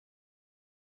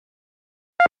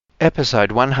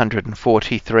Episode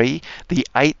 143, the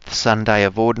 8th Sunday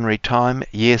of Ordinary Time,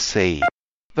 Year C.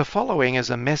 The following is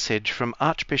a message from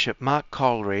Archbishop Mark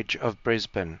Coleridge of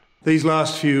Brisbane. These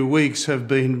last few weeks have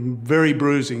been very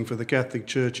bruising for the Catholic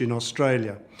Church in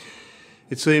Australia.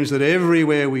 It seems that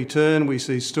everywhere we turn we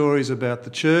see stories about the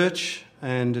Church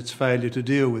and its failure to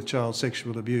deal with child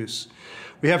sexual abuse.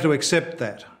 We have to accept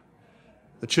that.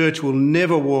 The Church will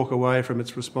never walk away from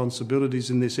its responsibilities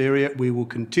in this area. We will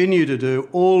continue to do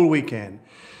all we can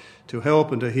to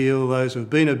help and to heal those who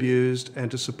have been abused and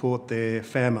to support their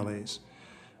families.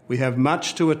 We have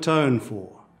much to atone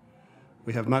for.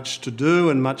 We have much to do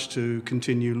and much to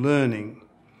continue learning.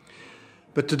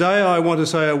 But today I want to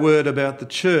say a word about the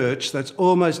Church that's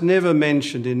almost never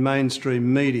mentioned in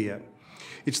mainstream media.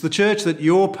 It's the Church that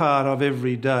you're part of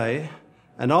every day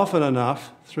and often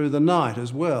enough through the night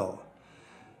as well.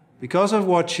 Because of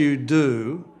what you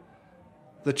do,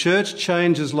 the Church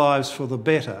changes lives for the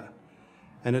better,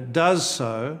 and it does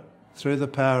so through the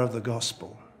power of the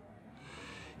gospel.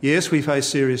 Yes, we face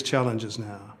serious challenges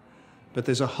now, but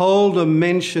there's a whole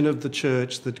dimension of the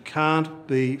Church that can't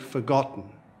be forgotten.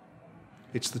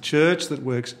 It's the Church that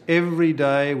works every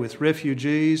day with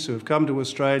refugees who have come to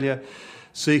Australia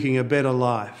seeking a better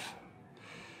life.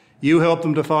 You help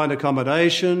them to find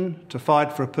accommodation, to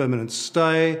fight for a permanent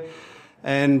stay,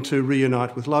 and to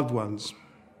reunite with loved ones.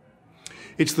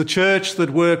 It's the Church that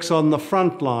works on the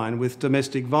front line with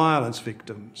domestic violence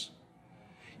victims.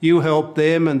 You help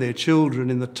them and their children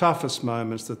in the toughest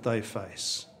moments that they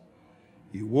face.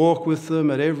 You walk with them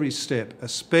at every step,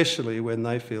 especially when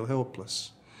they feel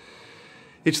helpless.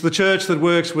 It's the Church that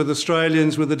works with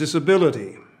Australians with a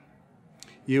disability.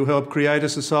 You help create a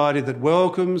society that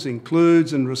welcomes,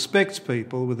 includes and respects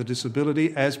people with a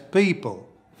disability as people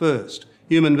first,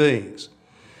 human beings,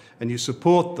 and you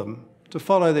support them to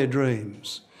follow their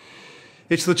dreams.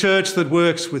 It's the Church that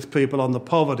works with people on the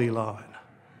poverty line.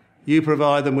 You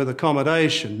provide them with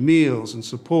accommodation, meals and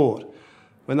support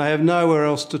when they have nowhere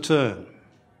else to turn.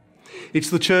 It's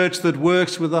the Church that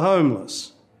works with the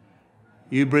homeless.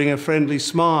 You bring a friendly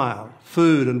smile,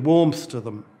 food and warmth to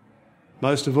them.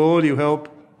 Most of all, you help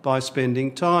by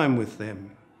spending time with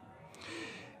them.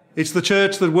 It's the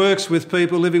Church that works with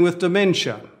people living with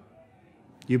dementia.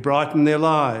 You brighten their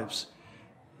lives,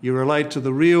 you relate to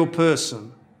the real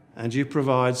person, and you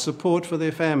provide support for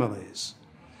their families.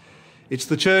 It's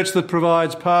the Church that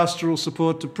provides pastoral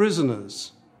support to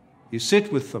prisoners. You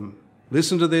sit with them,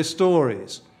 listen to their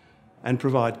stories, and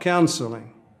provide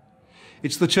counselling.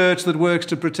 It's the Church that works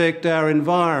to protect our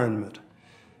environment.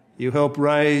 You help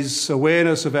raise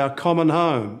awareness of our common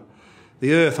home,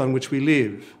 the earth on which we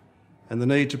live, and the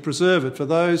need to preserve it for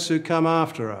those who come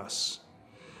after us.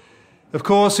 Of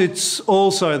course, it's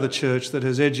also the Church that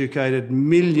has educated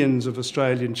millions of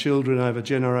Australian children over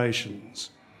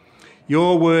generations.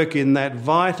 Your work in that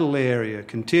vital area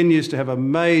continues to have a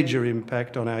major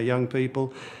impact on our young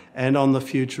people and on the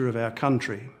future of our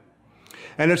country.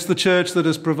 And it's the Church that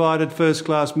has provided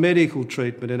first-class medical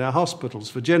treatment in our hospitals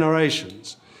for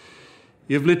generations.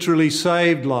 You've literally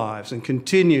saved lives and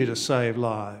continue to save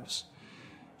lives.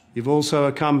 You've also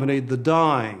accompanied the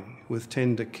dying with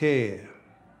tender care.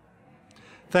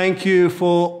 Thank you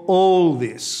for all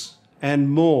this and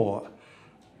more,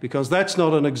 because that's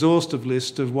not an exhaustive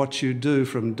list of what you do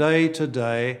from day to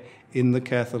day in the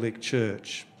Catholic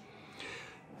Church.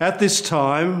 At this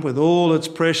time, with all its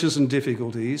pressures and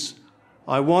difficulties,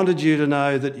 I wanted you to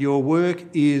know that your work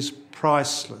is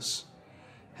priceless.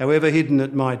 However hidden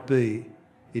it might be,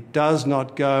 it does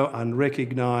not go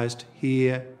unrecognised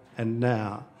here and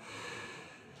now.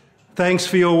 Thanks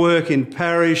for your work in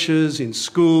parishes, in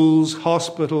schools,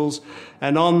 hospitals,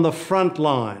 and on the front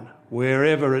line,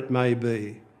 wherever it may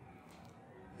be.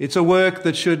 It's a work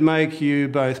that should make you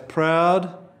both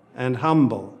proud and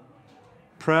humble.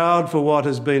 Proud for what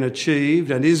has been achieved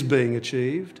and is being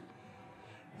achieved,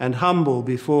 and humble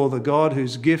before the God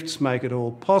whose gifts make it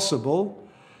all possible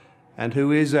and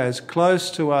who is as close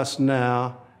to us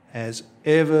now as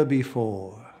ever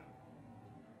before.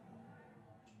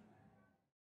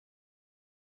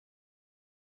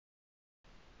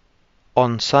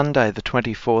 On Sunday the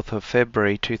 24th of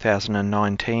February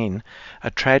 2019, a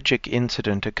tragic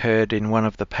incident occurred in one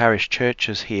of the parish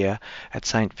churches here at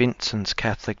St Vincent's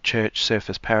Catholic Church,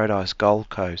 Surfers Paradise, Gold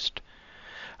Coast.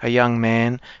 A young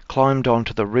man climbed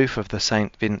onto the roof of the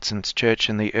St Vincent's Church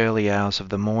in the early hours of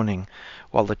the morning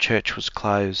while the church was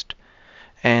closed,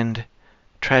 and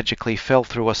tragically fell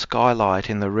through a skylight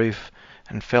in the roof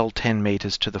and fell 10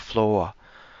 metres to the floor.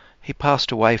 He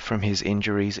passed away from his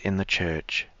injuries in the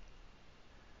church.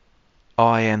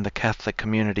 I and the Catholic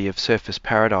community of Surfers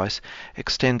Paradise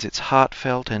extends its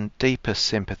heartfelt and deepest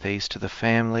sympathies to the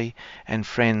family and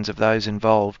friends of those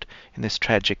involved in this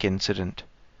tragic incident.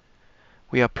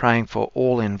 We are praying for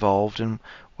all involved, and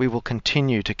we will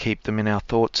continue to keep them in our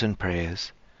thoughts and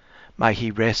prayers. May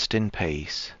he rest in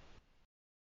peace.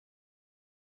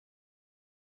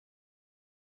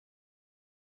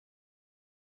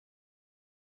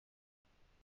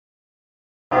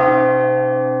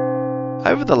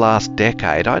 Over the last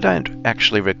decade, I don't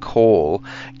actually recall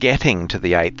getting to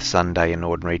the 8th Sunday in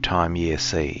Ordinary Time Year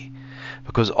C,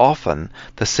 because often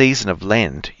the season of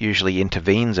Lent usually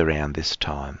intervenes around this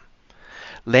time.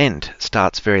 Lent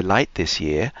starts very late this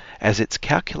year, as it's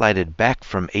calculated back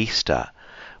from Easter,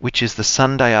 which is the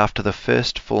Sunday after the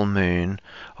first full moon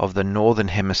of the Northern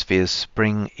Hemisphere's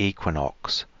spring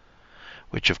equinox,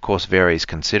 which of course varies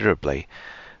considerably.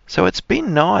 So it's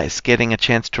been nice getting a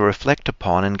chance to reflect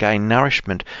upon and gain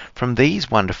nourishment from these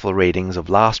wonderful readings of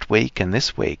last week and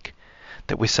this week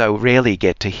that we so rarely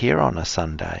get to hear on a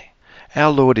Sunday. Our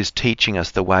Lord is teaching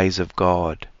us the ways of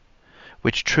God,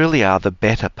 which truly are the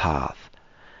better path,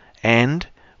 and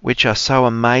which are so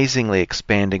amazingly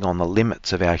expanding on the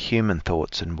limits of our human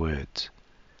thoughts and words.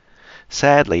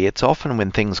 Sadly, it's often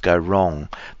when things go wrong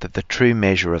that the true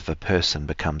measure of a person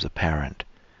becomes apparent.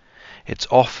 It's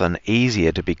often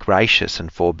easier to be gracious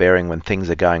and forbearing when things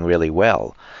are going really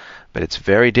well, but it's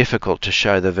very difficult to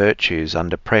show the virtues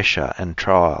under pressure and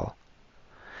trial.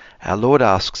 Our Lord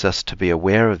asks us to be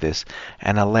aware of this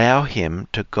and allow Him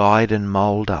to guide and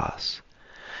mould us,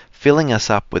 filling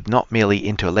us up with not merely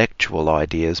intellectual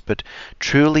ideas, but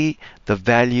truly the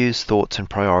values, thoughts and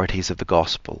priorities of the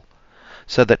gospel,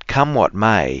 so that come what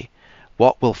may,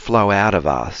 what will flow out of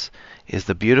us is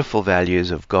the beautiful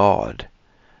values of God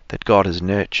that God has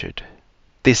nurtured.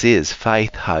 This is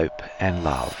faith, hope and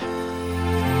love.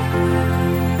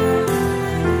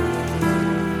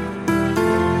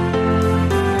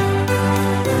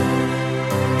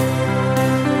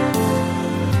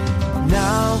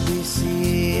 Now we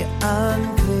see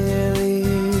unclearly,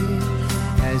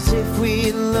 as if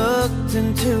we looked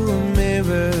into a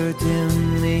mirror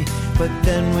dimly, but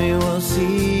then we will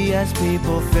see as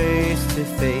people face to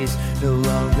face, no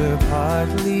longer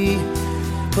partly,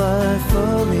 but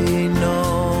fully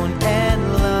known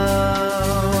and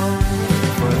loved.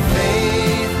 For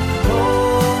faith,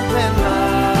 hope, and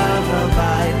love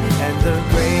abide, and the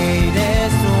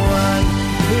greatest one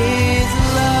is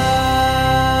love.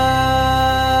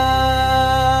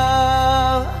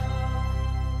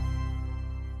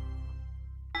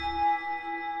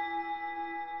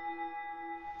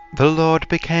 The Lord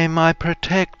became my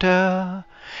protector.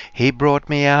 He brought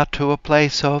me out to a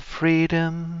place of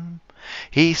freedom.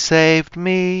 He saved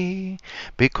me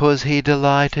because He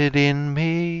delighted in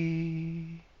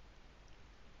me.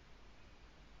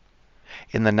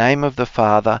 In the name of the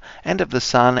Father, and of the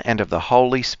Son, and of the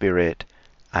Holy Spirit.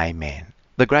 Amen.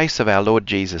 The grace of our Lord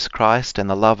Jesus Christ, and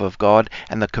the love of God,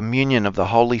 and the communion of the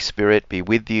Holy Spirit be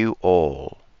with you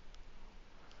all.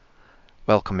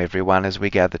 Welcome everyone as we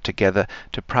gather together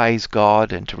to praise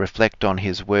God and to reflect on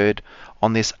His Word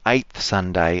on this 8th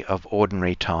Sunday of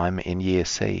Ordinary Time in Year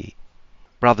C.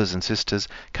 Brothers and sisters,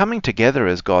 coming together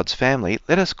as God's family,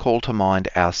 let us call to mind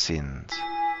our sins.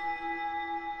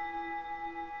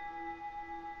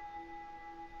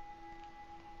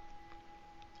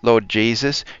 Lord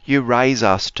Jesus, you raise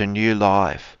us to new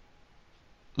life.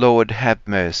 Lord, have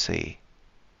mercy.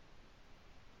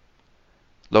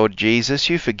 Lord Jesus,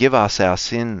 you forgive us our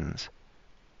sins.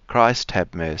 Christ,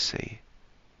 have mercy.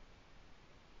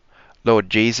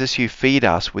 Lord Jesus, you feed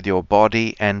us with your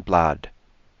body and blood.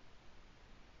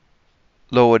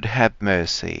 Lord, have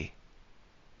mercy.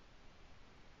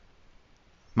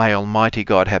 May Almighty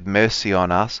God have mercy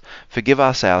on us, forgive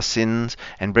us our sins,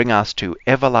 and bring us to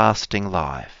everlasting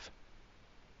life.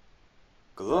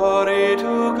 Glory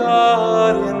to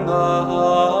God in the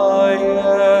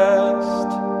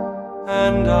highest,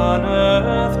 and on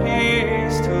earth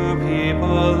peace to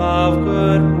people of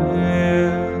good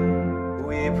will.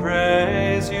 We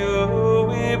praise you,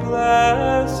 we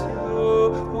bless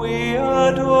you, we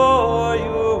adore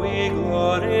you, we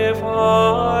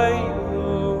glorify you.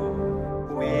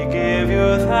 We give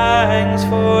you thanks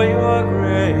for your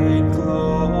great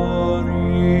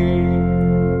glory.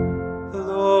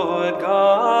 Lord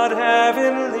God,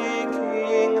 heavenly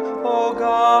King, O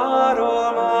God,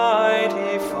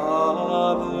 Almighty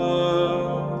Father,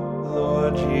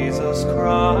 Lord Jesus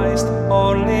Christ,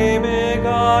 only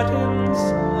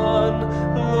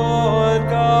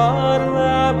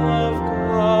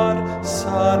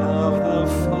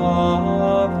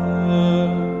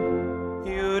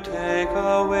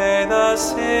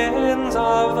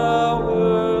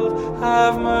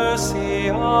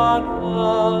on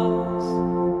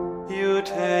us. You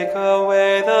take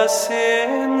away the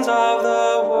sins of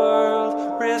the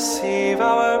world, receive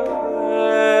our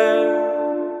prayer.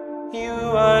 You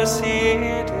are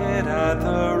seated at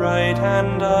the right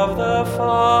hand of the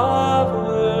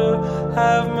Father,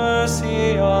 have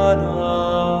mercy on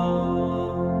us.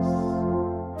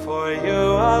 For you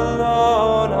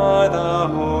alone are the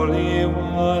Holy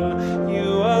One, you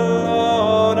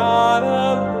alone are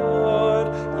the Lord,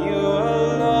 you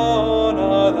alone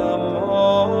are the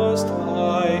Most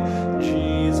High,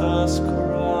 Jesus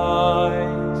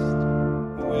Christ,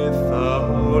 with the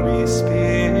Holy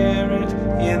Spirit,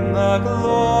 in the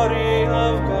glory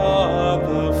of God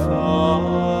the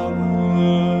Father.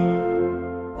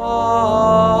 Amen.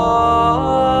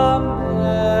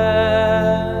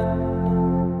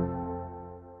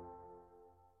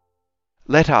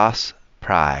 Let us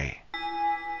pray.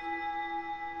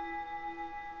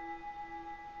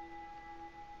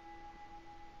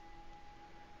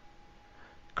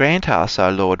 Grant us, O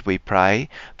Lord, we pray,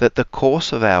 that the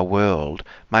course of our world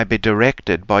may be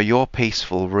directed by your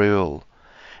peaceful rule,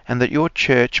 and that your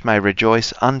Church may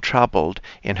rejoice untroubled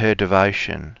in her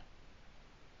devotion.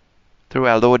 Through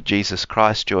our Lord Jesus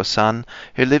Christ, your Son,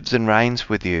 who lives and reigns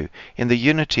with you in the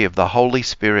unity of the Holy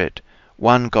Spirit,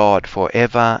 one God, for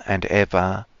ever and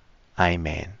ever.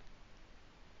 Amen.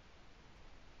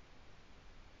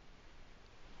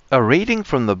 A reading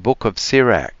from the book of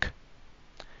Sirach,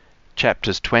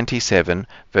 chapters 27,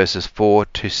 verses 4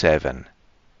 to 7.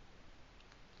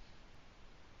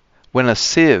 When a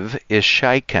sieve is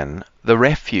shaken, the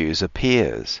refuse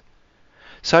appears.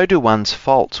 So do one's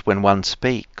faults when one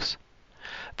speaks.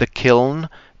 The kiln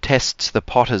tests the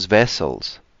potter's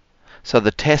vessels, so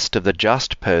the test of the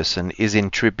just person is in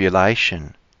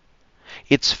tribulation.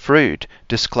 Its fruit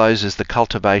discloses the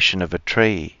cultivation of a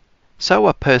tree. So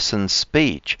a person's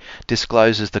speech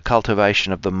discloses the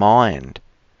cultivation of the mind.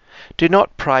 Do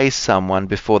not praise someone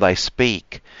before they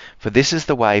speak, for this is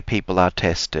the way people are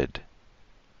tested.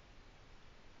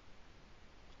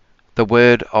 The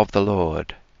word of the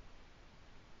Lord.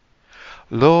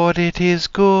 Lord, it is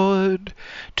good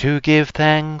to give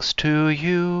thanks to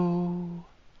you.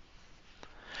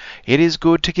 It is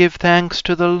good to give thanks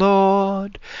to the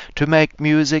Lord, to make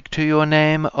music to your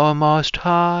name, O Most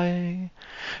High,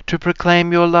 to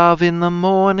proclaim your love in the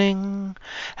morning,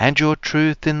 and your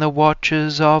truth in the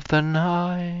watches of the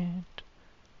night.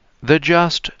 The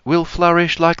just will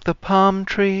flourish like the palm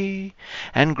tree,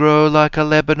 and grow like a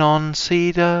Lebanon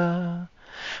cedar.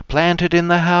 Planted in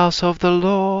the house of the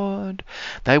Lord,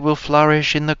 they will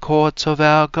flourish in the courts of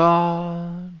our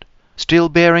God. Still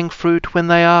bearing fruit when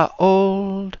they are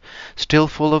old, still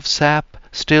full of sap,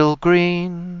 still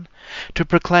green, to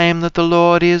proclaim that the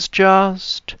Lord is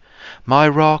just, my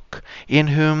rock, in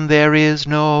whom there is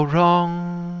no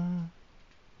wrong.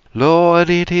 Lord,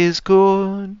 it is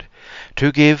good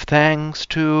to give thanks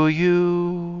to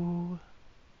you.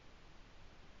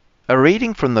 A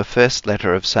reading from the first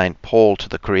letter of St. Paul to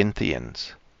the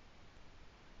Corinthians,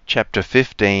 chapter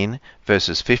 15,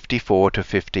 verses 54 to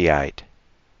 58.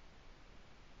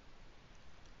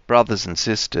 Brothers and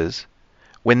sisters,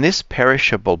 when this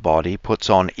perishable body puts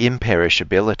on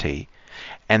imperishability,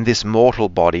 and this mortal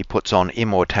body puts on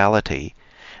immortality,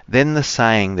 then the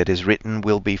saying that is written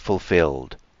will be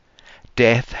fulfilled.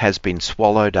 Death has been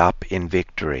swallowed up in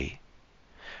victory.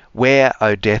 Where,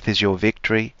 O death, is your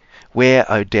victory? Where,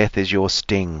 O death, is your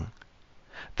sting?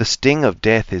 The sting of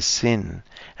death is sin,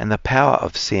 and the power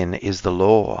of sin is the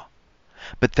law.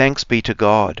 But thanks be to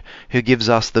God, who gives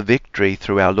us the victory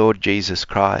through our Lord Jesus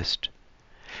Christ.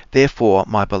 Therefore,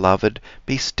 my beloved,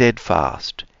 be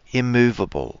steadfast,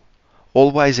 immovable,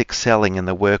 always excelling in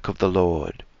the work of the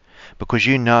Lord, because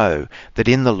you know that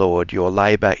in the Lord your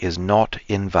labour is not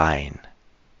in vain.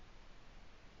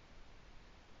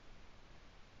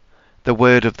 The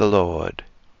word of the Lord.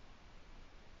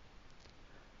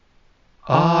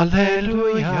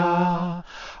 Alleluia,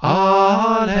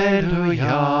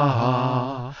 Alleluia,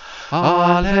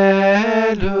 Alleluia.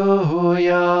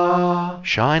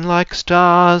 Shine like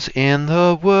stars in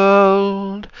the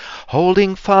world,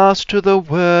 holding fast to the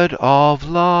word of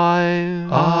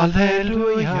life.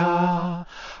 Alleluia,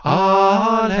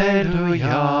 Alleluia,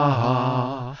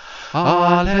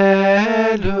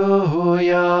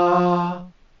 Alleluia.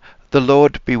 The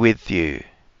Lord be with you.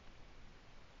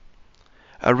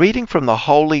 A reading from the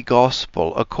Holy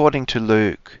Gospel according to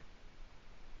Luke,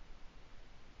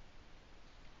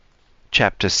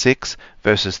 chapter 6,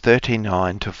 verses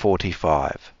 39 to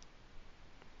 45.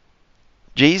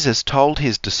 Jesus told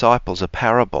his disciples a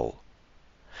parable.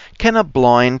 Can a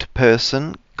blind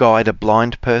person guide a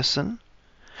blind person?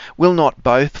 Will not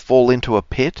both fall into a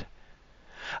pit?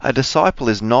 A disciple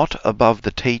is not above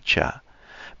the teacher,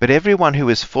 but everyone who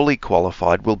is fully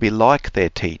qualified will be like their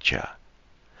teacher.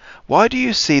 Why do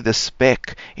you see the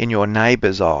speck in your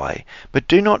neighbour's eye, but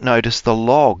do not notice the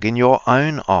log in your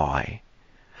own eye?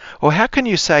 Or how can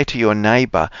you say to your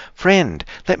neighbour, "Friend,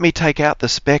 let me take out the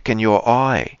speck in your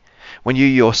eye," when you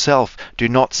yourself do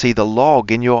not see the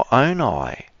log in your own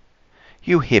eye?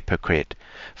 You hypocrite,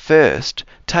 first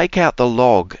take out the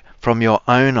log from your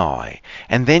own eye,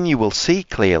 and then you will see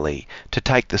clearly to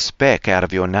take the speck out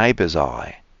of your neighbour's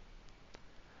eye.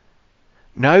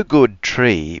 No good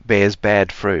tree bears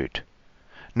bad fruit,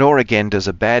 nor again does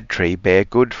a bad tree bear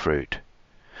good fruit.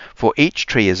 For each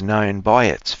tree is known by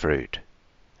its fruit.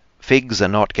 Figs are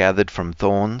not gathered from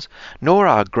thorns, nor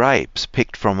are grapes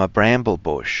picked from a bramble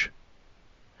bush.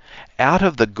 Out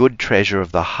of the good treasure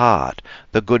of the heart,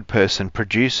 the good person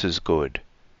produces good,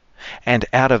 and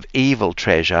out of evil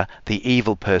treasure, the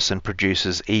evil person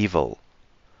produces evil.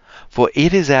 For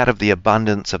it is out of the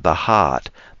abundance of the heart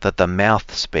that the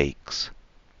mouth speaks.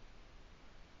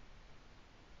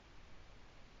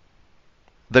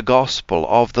 The Gospel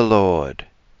of the Lord.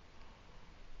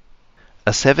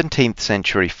 A 17th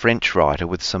century French writer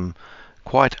with some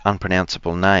quite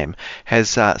unpronounceable name has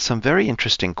some very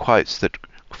interesting quotes that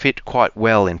fit quite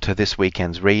well into this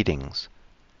weekend's readings.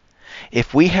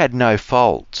 If we had no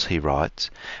faults, he writes,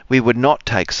 we would not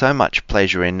take so much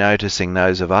pleasure in noticing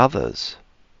those of others.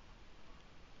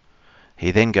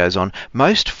 He then goes on,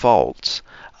 most faults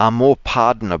are more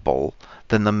pardonable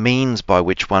than the means by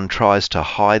which one tries to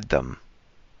hide them.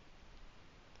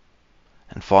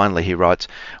 And finally he writes,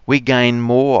 we gain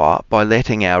more by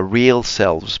letting our real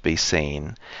selves be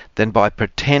seen than by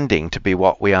pretending to be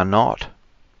what we are not.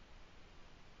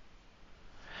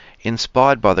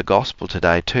 Inspired by the gospel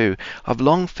today too, I've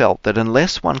long felt that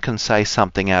unless one can say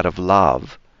something out of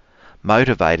love,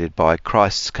 motivated by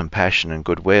Christ's compassion and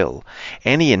goodwill,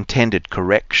 any intended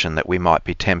correction that we might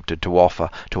be tempted to offer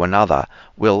to another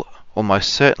will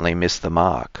almost certainly miss the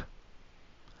mark.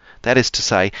 That is to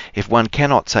say, if one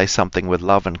cannot say something with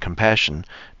love and compassion,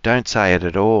 don't say it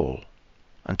at all,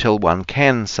 until one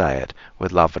can say it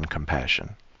with love and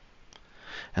compassion.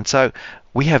 And so,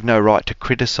 we have no right to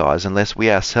criticize unless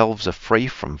we ourselves are free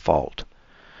from fault,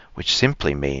 which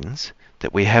simply means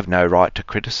that we have no right to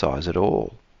criticize at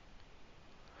all.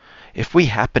 If we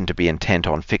happen to be intent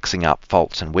on fixing up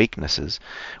faults and weaknesses,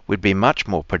 we'd be much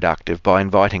more productive by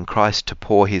inviting Christ to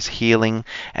pour his healing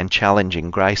and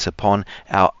challenging grace upon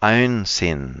our own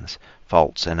sins,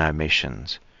 faults and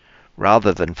omissions,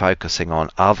 rather than focusing on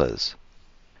others.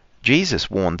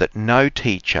 Jesus warned that no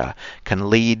teacher can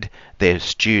lead their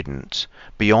students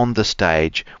beyond the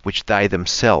stage which they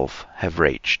themselves have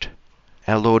reached.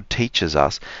 Our Lord teaches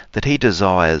us that he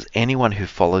desires anyone who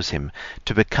follows him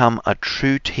to become a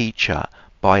true teacher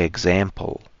by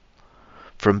example,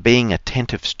 from being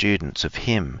attentive students of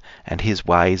him and his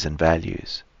ways and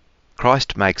values.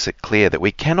 Christ makes it clear that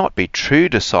we cannot be true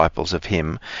disciples of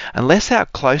him unless our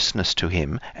closeness to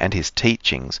him and his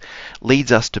teachings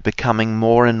leads us to becoming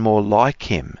more and more like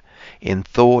him in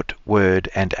thought, word,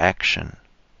 and action.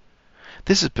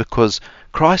 This is because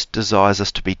Christ desires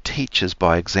us to be teachers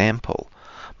by example,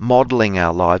 modelling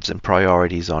our lives and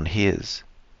priorities on his.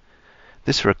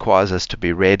 This requires us to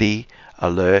be ready,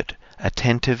 alert,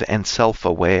 attentive, and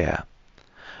self-aware,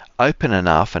 open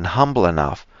enough and humble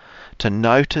enough to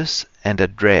notice and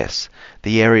address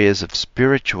the areas of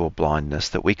spiritual blindness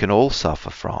that we can all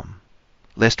suffer from,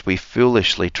 lest we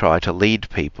foolishly try to lead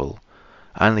people,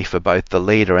 only for both the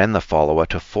leader and the follower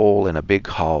to fall in a big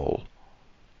hole.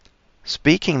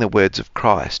 Speaking the words of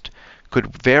Christ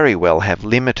could very well have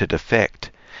limited effect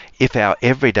if our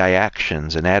everyday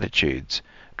actions and attitudes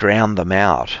drown them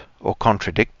out or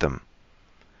contradict them.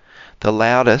 The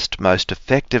loudest, most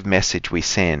effective message we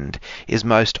send is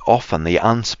most often the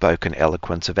unspoken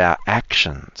eloquence of our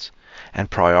actions and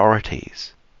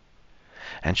priorities.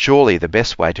 And surely the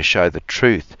best way to show the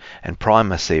truth and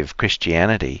primacy of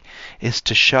Christianity is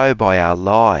to show by our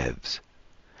lives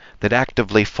that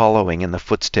actively following in the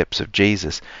footsteps of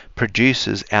Jesus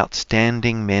produces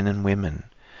outstanding men and women,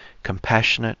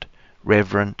 compassionate,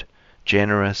 reverent,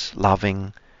 generous,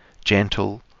 loving,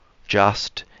 gentle,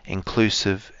 just,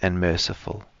 inclusive, and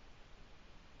merciful.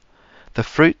 The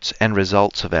fruits and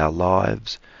results of our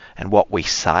lives, and what we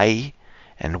say,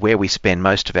 and where we spend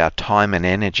most of our time and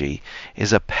energy,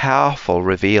 is a powerful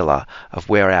revealer of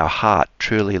where our heart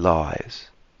truly lies.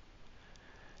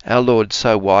 Our Lord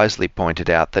so wisely pointed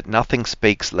out that nothing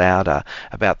speaks louder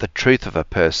about the truth of a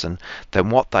person than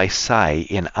what they say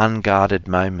in unguarded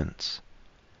moments.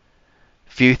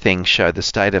 Few things show the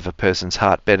state of a person's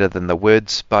heart better than the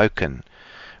words spoken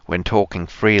when talking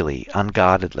freely,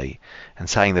 unguardedly, and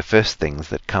saying the first things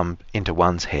that come into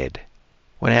one's head.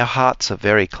 When our hearts are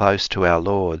very close to our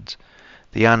Lord's,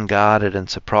 the unguarded and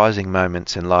surprising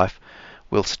moments in life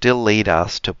will still lead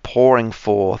us to pouring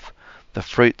forth the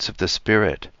fruits of the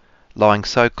Spirit, lying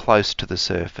so close to the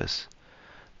surface.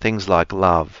 Things like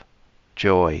love,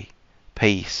 joy,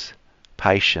 peace,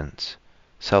 patience,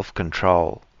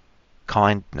 self-control,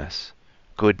 kindness,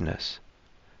 goodness,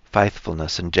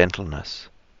 faithfulness and gentleness.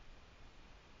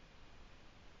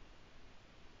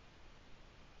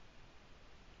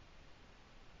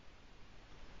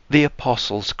 The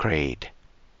Apostles' Creed.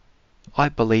 I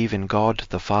believe in God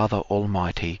the Father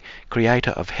Almighty,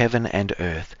 creator of heaven and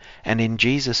earth, and in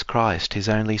Jesus Christ, his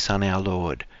only Son, our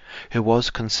Lord, who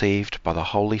was conceived by the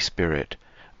Holy Spirit,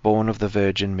 born of the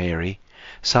Virgin Mary,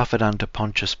 suffered under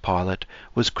Pontius Pilate,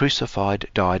 was crucified,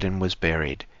 died, and was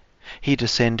buried. He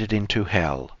descended into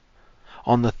hell.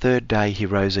 On the third day he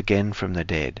rose again from the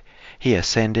dead. He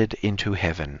ascended into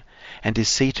heaven, and is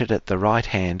seated at the right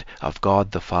hand of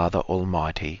God the Father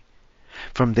Almighty.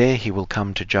 From there he will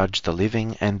come to judge the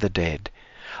living and the dead.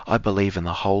 I believe in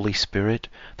the Holy Spirit,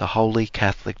 the Holy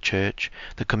Catholic Church,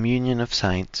 the communion of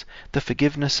saints, the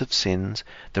forgiveness of sins,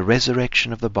 the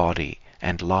resurrection of the body,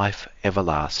 and life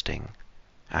everlasting.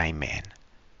 Amen.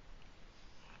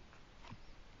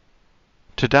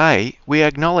 Today we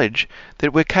acknowledge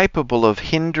that we're capable of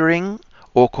hindering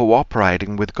or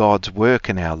cooperating with God's work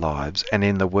in our lives and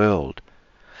in the world.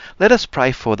 Let us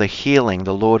pray for the healing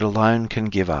the Lord alone can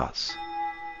give us.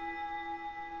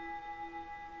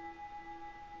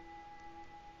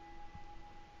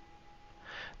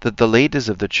 That the leaders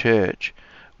of the Church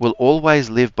will always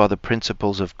live by the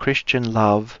principles of Christian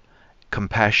love,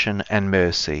 compassion and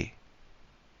mercy.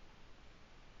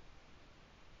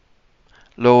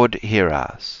 Lord, hear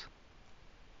us.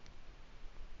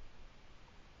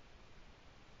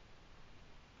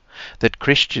 That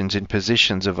Christians in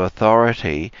positions of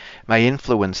authority may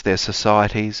influence their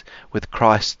societies with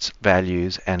Christ's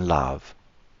values and love.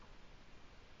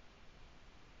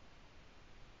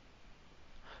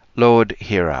 Lord,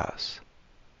 hear us.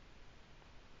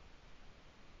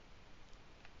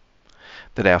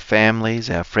 That our families,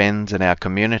 our friends, and our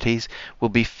communities will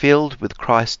be filled with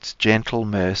Christ's gentle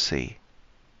mercy.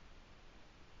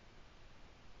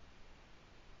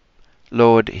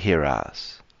 Lord, hear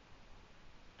us.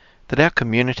 That our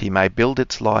community may build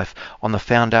its life on the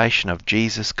foundation of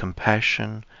Jesus'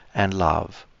 compassion and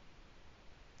love.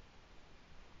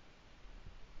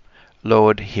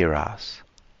 Lord, hear us.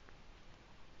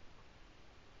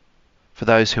 For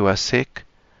those who are sick,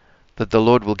 that the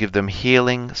Lord will give them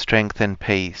healing, strength and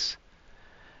peace,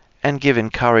 and give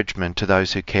encouragement to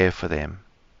those who care for them.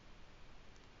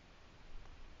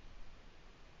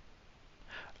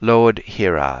 Lord,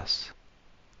 hear us.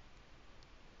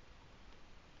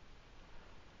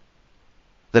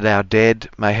 That our dead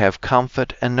may have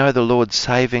comfort and know the Lord's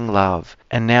saving love,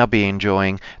 and now be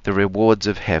enjoying the rewards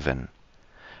of heaven,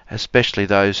 especially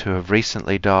those who have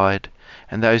recently died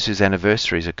and those whose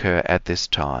anniversaries occur at this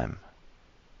time.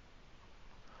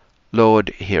 Lord,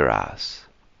 hear us.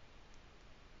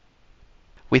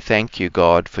 We thank you,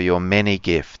 God, for your many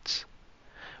gifts.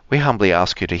 We humbly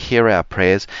ask you to hear our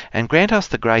prayers and grant us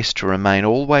the grace to remain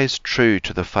always true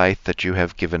to the faith that you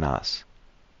have given us.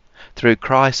 Through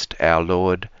Christ our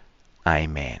Lord.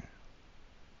 Amen.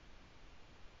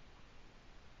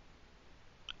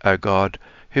 O God,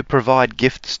 who provide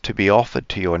gifts to be offered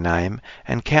to your name,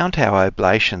 and count our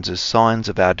oblations as signs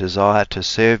of our desire to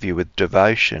serve you with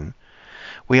devotion,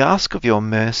 we ask of your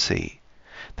mercy,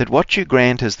 that what you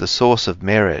grant as the source of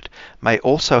merit may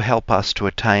also help us to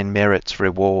attain merit's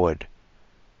reward.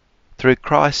 Through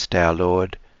Christ our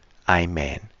Lord.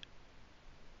 Amen.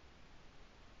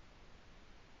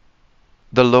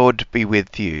 The Lord be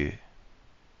with you.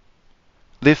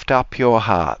 Lift up your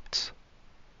hearts.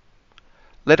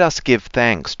 Let us give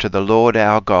thanks to the Lord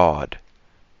our God.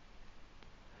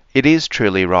 It is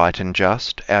truly right and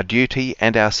just, our duty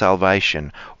and our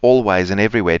salvation, always and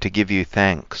everywhere to give you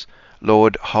thanks,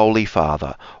 Lord, Holy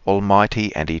Father,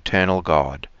 Almighty and Eternal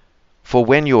God. For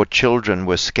when your children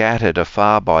were scattered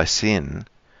afar by sin,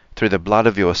 through the blood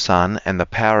of your Son and the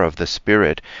power of the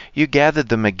Spirit, you gathered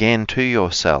them again to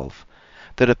yourself,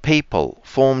 that a people,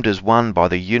 formed as one by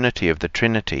the unity of the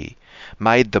Trinity,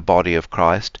 made the body of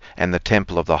Christ and the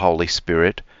temple of the Holy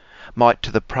Spirit, might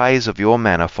to the praise of your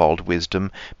manifold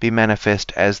wisdom be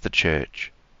manifest as the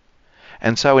Church.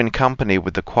 And so in company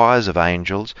with the choirs of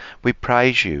angels we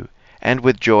praise you, and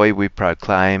with joy we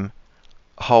proclaim,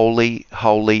 Holy,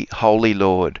 holy, holy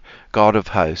Lord, God of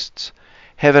hosts,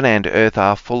 Heaven and earth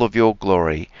are full of your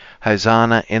glory.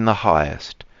 Hosanna in the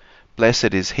highest.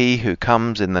 Blessed is he who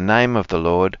comes in the name of the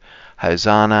Lord.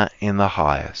 Hosanna in the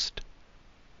highest.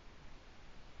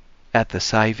 At the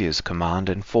Saviour's command,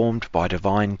 informed by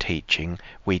divine teaching,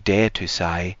 we dare to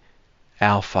say,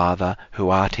 Our Father,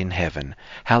 who art in heaven,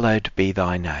 hallowed be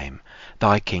thy name.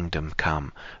 Thy kingdom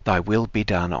come, thy will be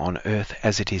done on earth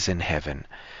as it is in heaven.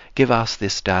 Give us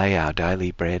this day our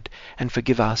daily bread, and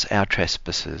forgive us our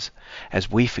trespasses, as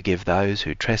we forgive those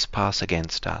who trespass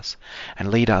against us.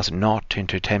 And lead us not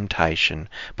into temptation,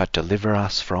 but deliver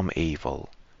us from evil.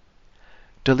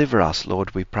 Deliver us,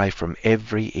 Lord, we pray, from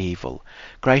every evil.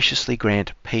 Graciously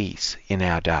grant peace in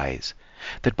our days,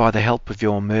 that by the help of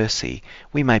your mercy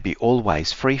we may be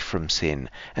always free from sin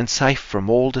and safe from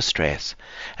all distress,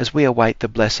 as we await the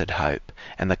blessed hope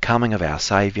and the coming of our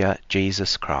Saviour,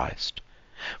 Jesus Christ.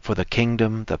 For the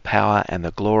kingdom, the power, and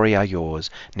the glory are yours,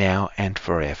 now and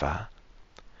forever.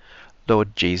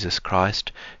 Lord Jesus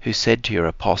Christ, who said to your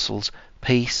apostles,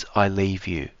 Peace I leave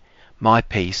you, my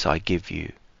peace I give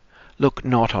you. Look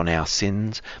not on our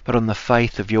sins, but on the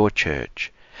faith of your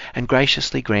church, and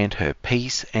graciously grant her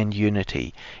peace and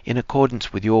unity in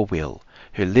accordance with your will,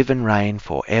 who live and reign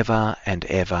for ever and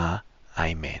ever.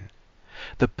 Amen.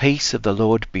 The peace of the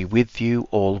Lord be with you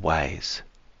always.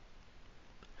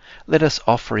 Let us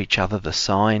offer each other the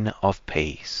sign of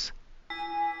peace.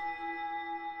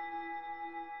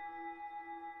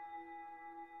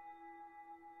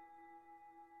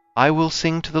 I will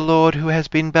sing to the Lord who has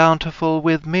been bountiful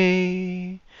with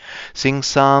me. Sing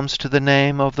psalms to the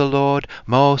name of the Lord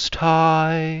Most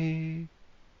High.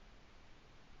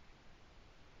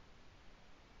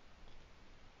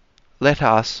 Let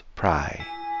us pray.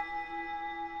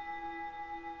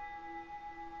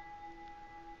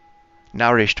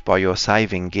 Nourished by your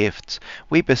saving gifts,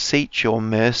 we beseech your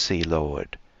mercy,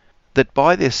 Lord, that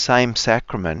by this same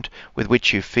sacrament with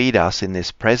which you feed us in this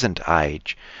present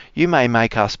age, you may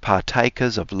make us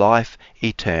partakers of life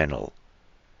eternal.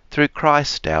 Through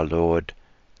Christ our Lord.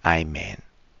 Amen.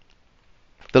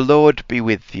 The Lord be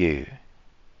with you.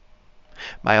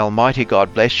 May Almighty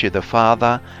God bless you, the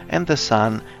Father, and the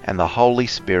Son, and the Holy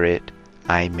Spirit.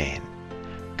 Amen.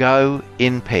 Go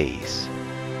in peace.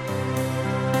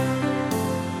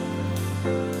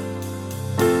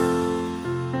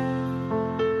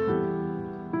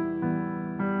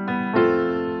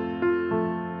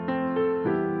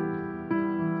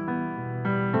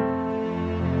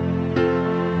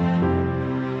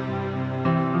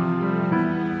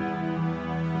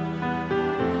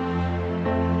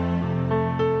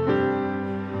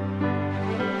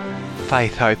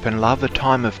 Faith, Hope and Love, a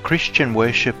time of Christian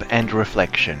worship and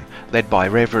reflection, led by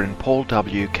Reverend Paul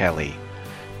W. Kelly.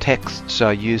 Texts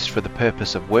are used for the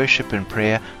purpose of worship and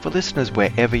prayer for listeners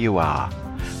wherever you are.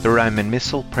 The Roman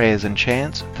Missal, Prayers and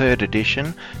Chants, 3rd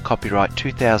edition, copyright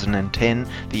 2010,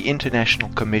 the International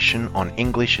Commission on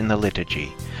English in the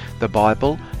Liturgy. The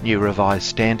Bible, New Revised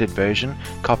Standard Version,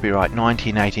 copyright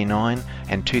 1989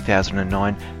 and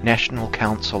 2009, National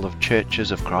Council of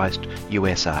Churches of Christ,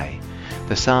 USA.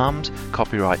 The Psalms,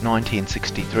 copyright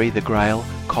 1963, The Grail,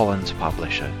 Collins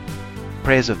Publisher.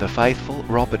 Prayers of the Faithful,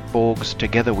 Robert Borg's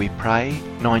Together We Pray,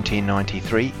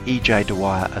 1993, E.J.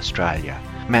 Dwyer, Australia.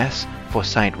 Mass for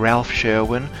St. Ralph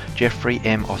Sherwin, Jeffrey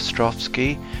M.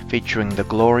 Ostrovsky, featuring the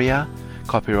Gloria,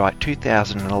 copyright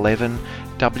 2011,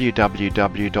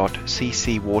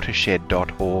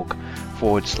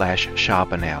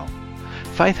 www.ccwatershed.org/Charbonnel.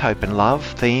 Faith, Hope and Love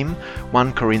theme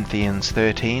 1 Corinthians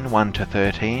 13,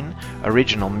 1-13.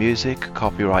 Original music,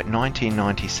 copyright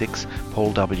 1996,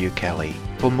 Paul W. Kelly.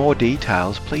 For more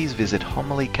details, please visit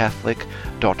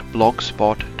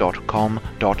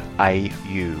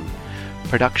homilycatholic.blogspot.com.au.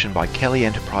 Production by Kelly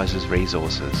Enterprises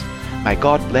Resources. May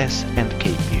God bless and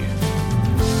keep you.